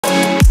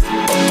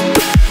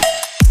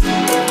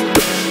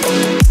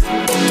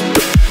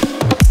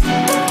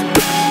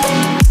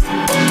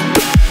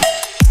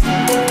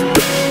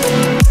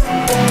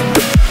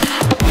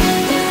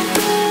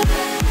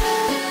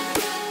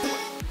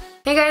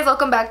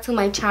back to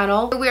my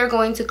channel. We are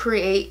going to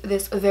create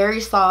this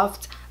very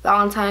soft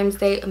Valentine's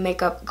Day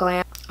makeup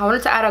glam. I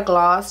wanted to add a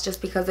gloss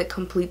just because it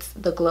completes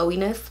the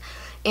glowiness.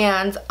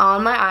 And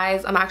on my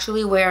eyes, I'm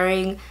actually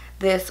wearing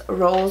this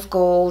rose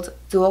gold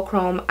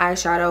duochrome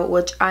eyeshadow,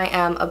 which I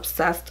am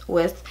obsessed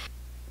with.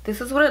 This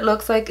is what it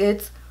looks like.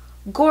 It's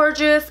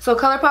gorgeous. So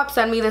Colourpop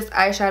sent me this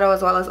eyeshadow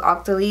as well as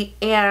Octoly,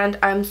 and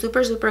I'm super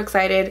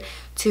excited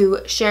to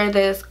share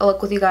this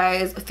look with you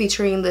guys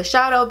featuring the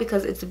shadow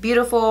because it's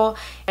beautiful.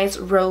 Nice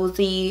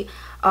rosy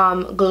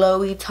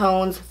glowy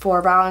tones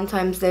for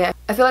Valentine's Day.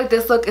 I feel like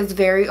this look is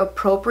very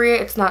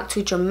appropriate. It's not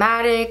too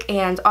dramatic,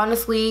 and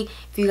honestly,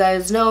 if you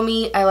guys know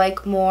me, I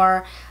like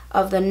more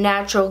of the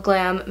natural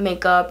glam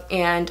makeup,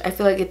 and I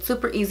feel like it's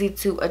super easy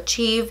to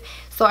achieve.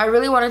 So I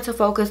really wanted to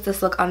focus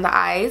this look on the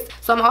eyes.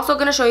 So I'm also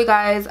going to show you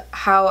guys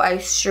how I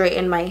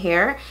straighten my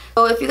hair.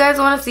 So if you guys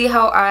want to see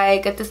how I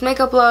get this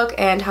makeup look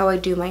and how I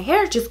do my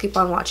hair, just keep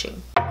on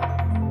watching.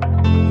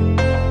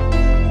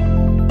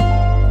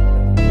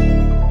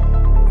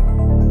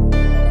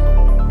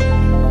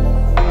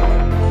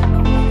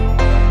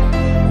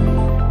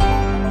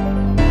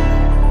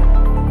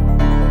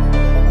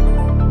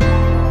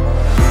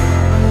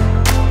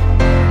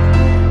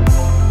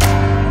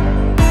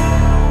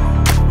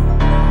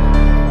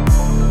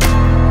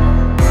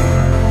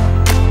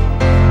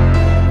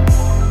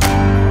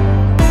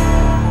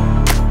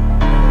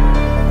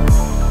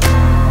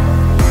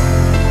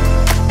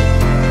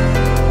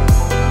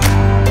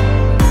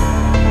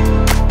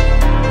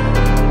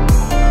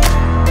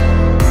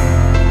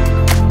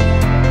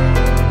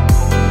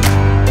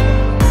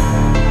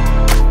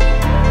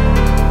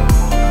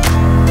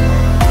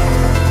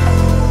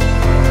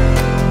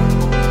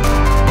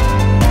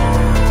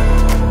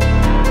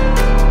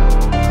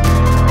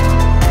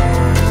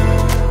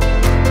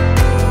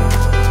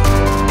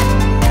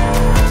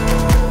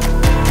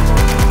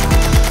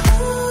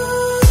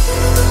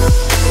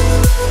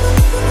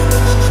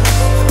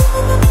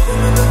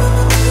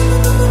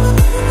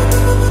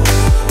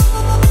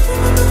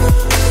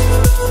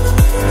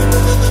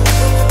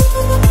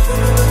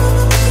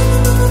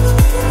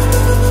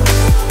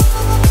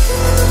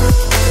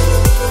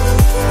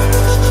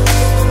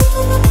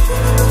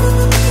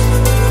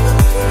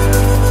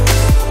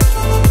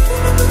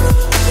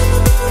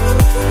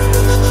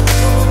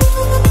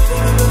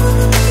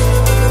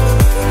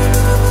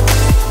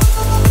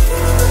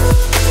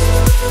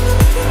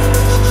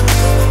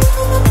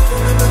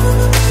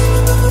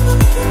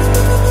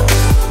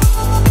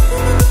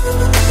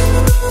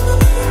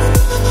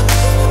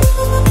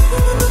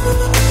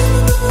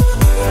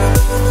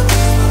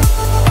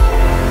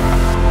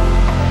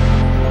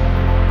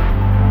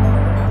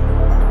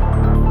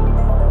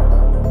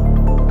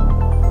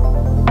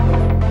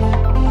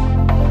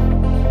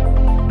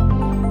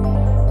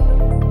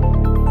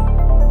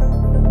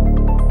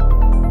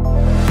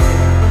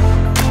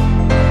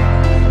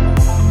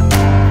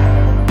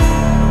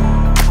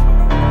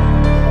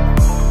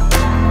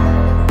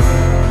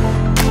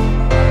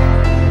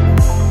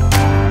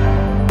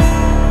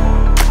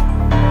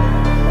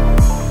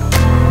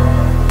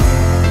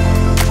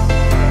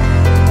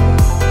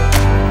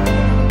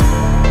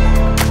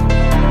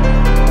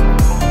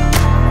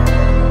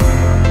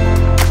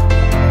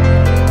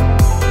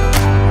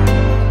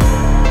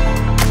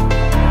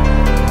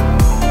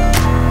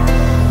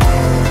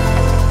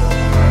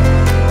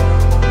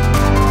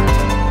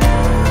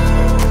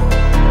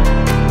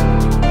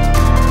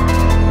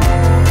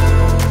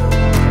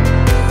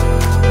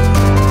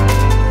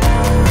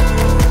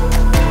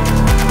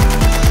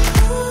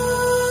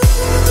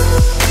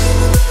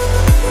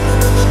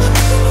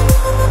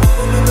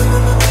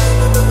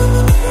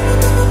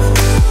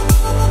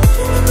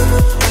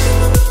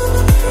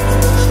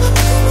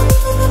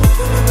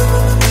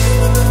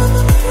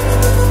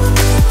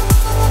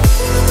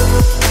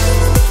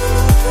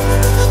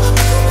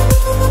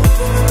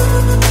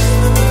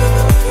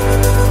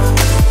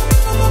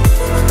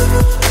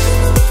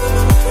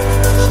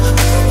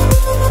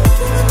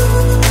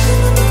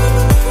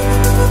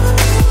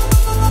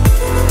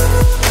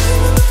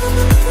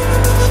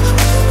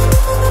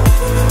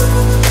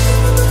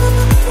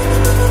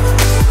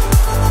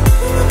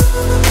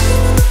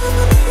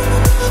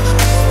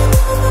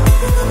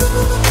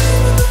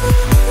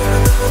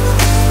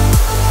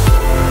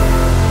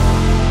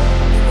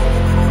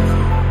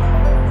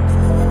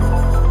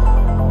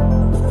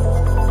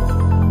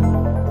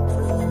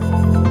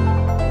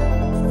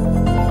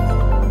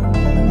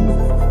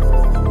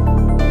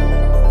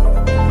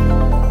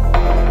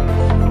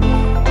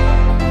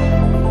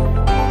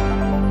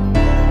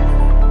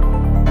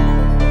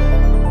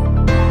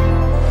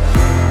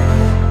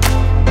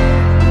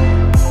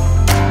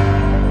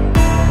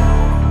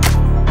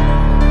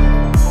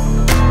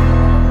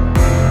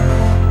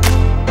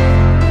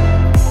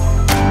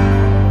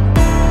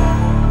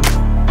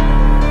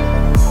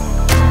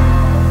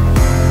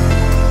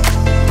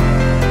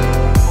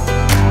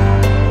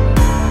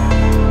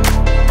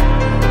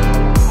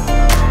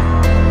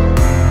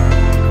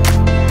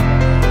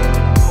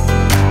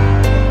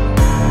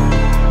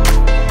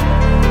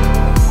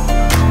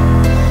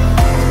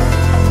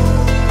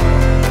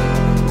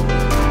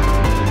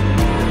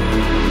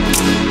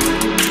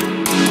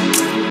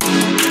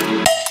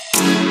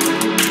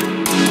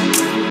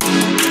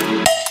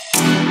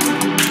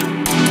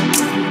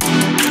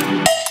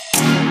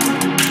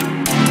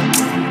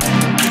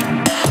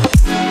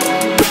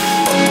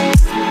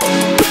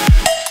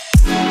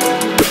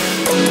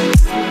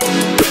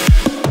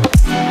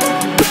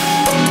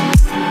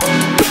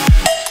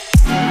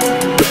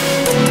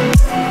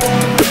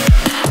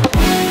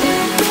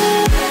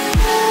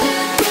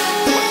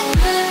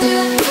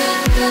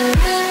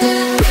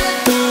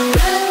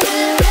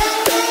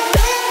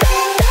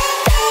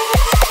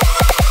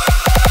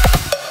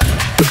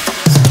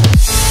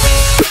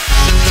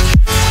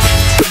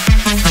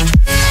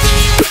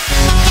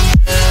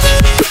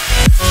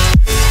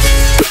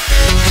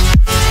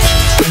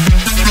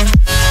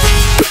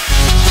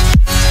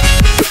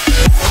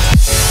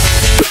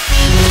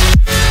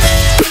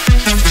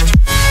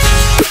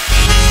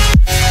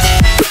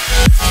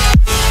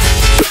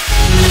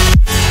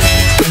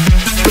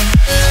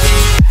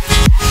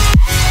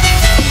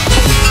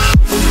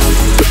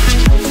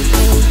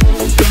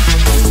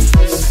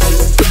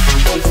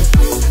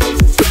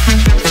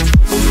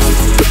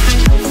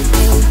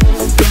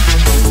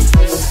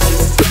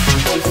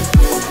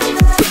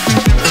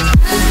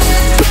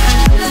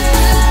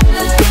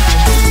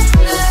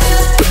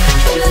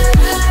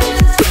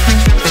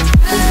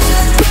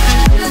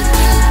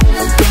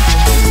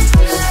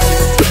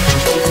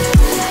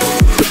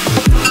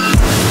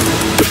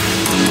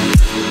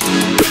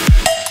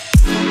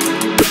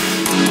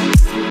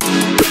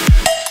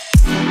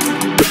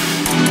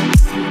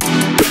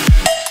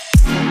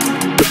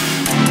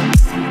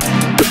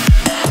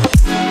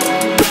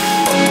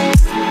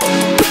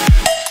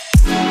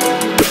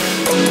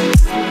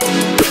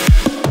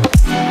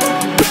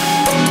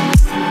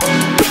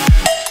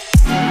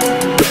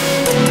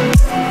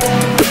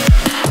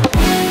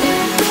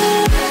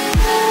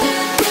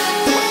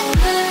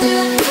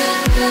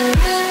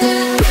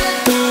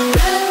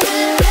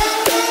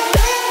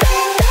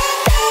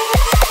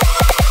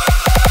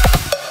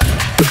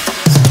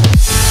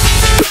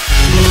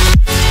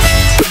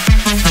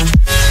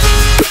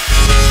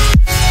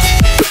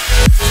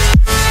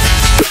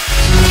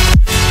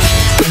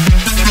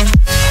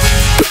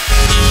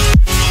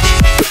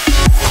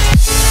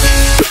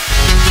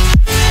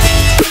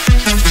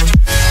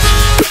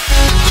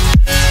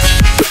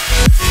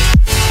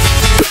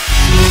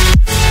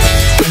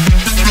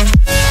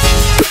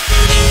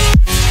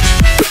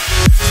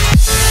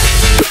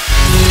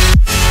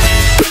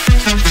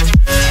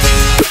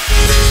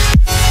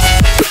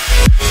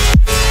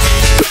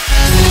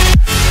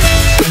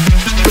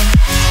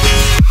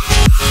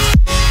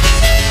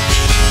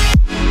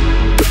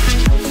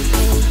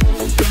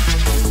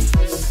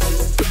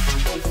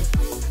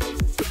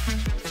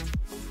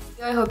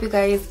 I hope you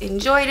guys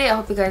enjoyed it. I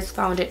hope you guys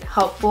found it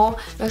helpful.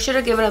 Make sure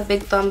to give it a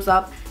big thumbs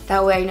up.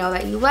 That way I know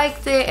that you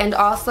liked it. And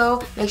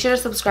also make sure to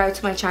subscribe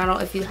to my channel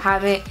if you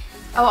haven't.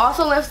 I will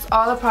also list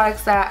all the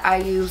products that I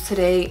used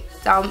today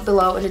down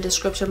below in the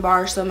description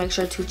bar, so make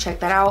sure to check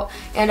that out.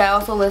 And I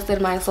also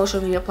listed my social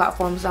media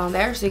platforms down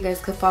there, so you guys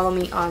can follow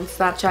me on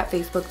Snapchat,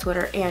 Facebook,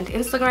 Twitter, and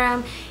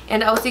Instagram.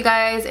 And I'll see you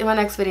guys in my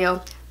next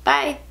video.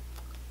 Bye!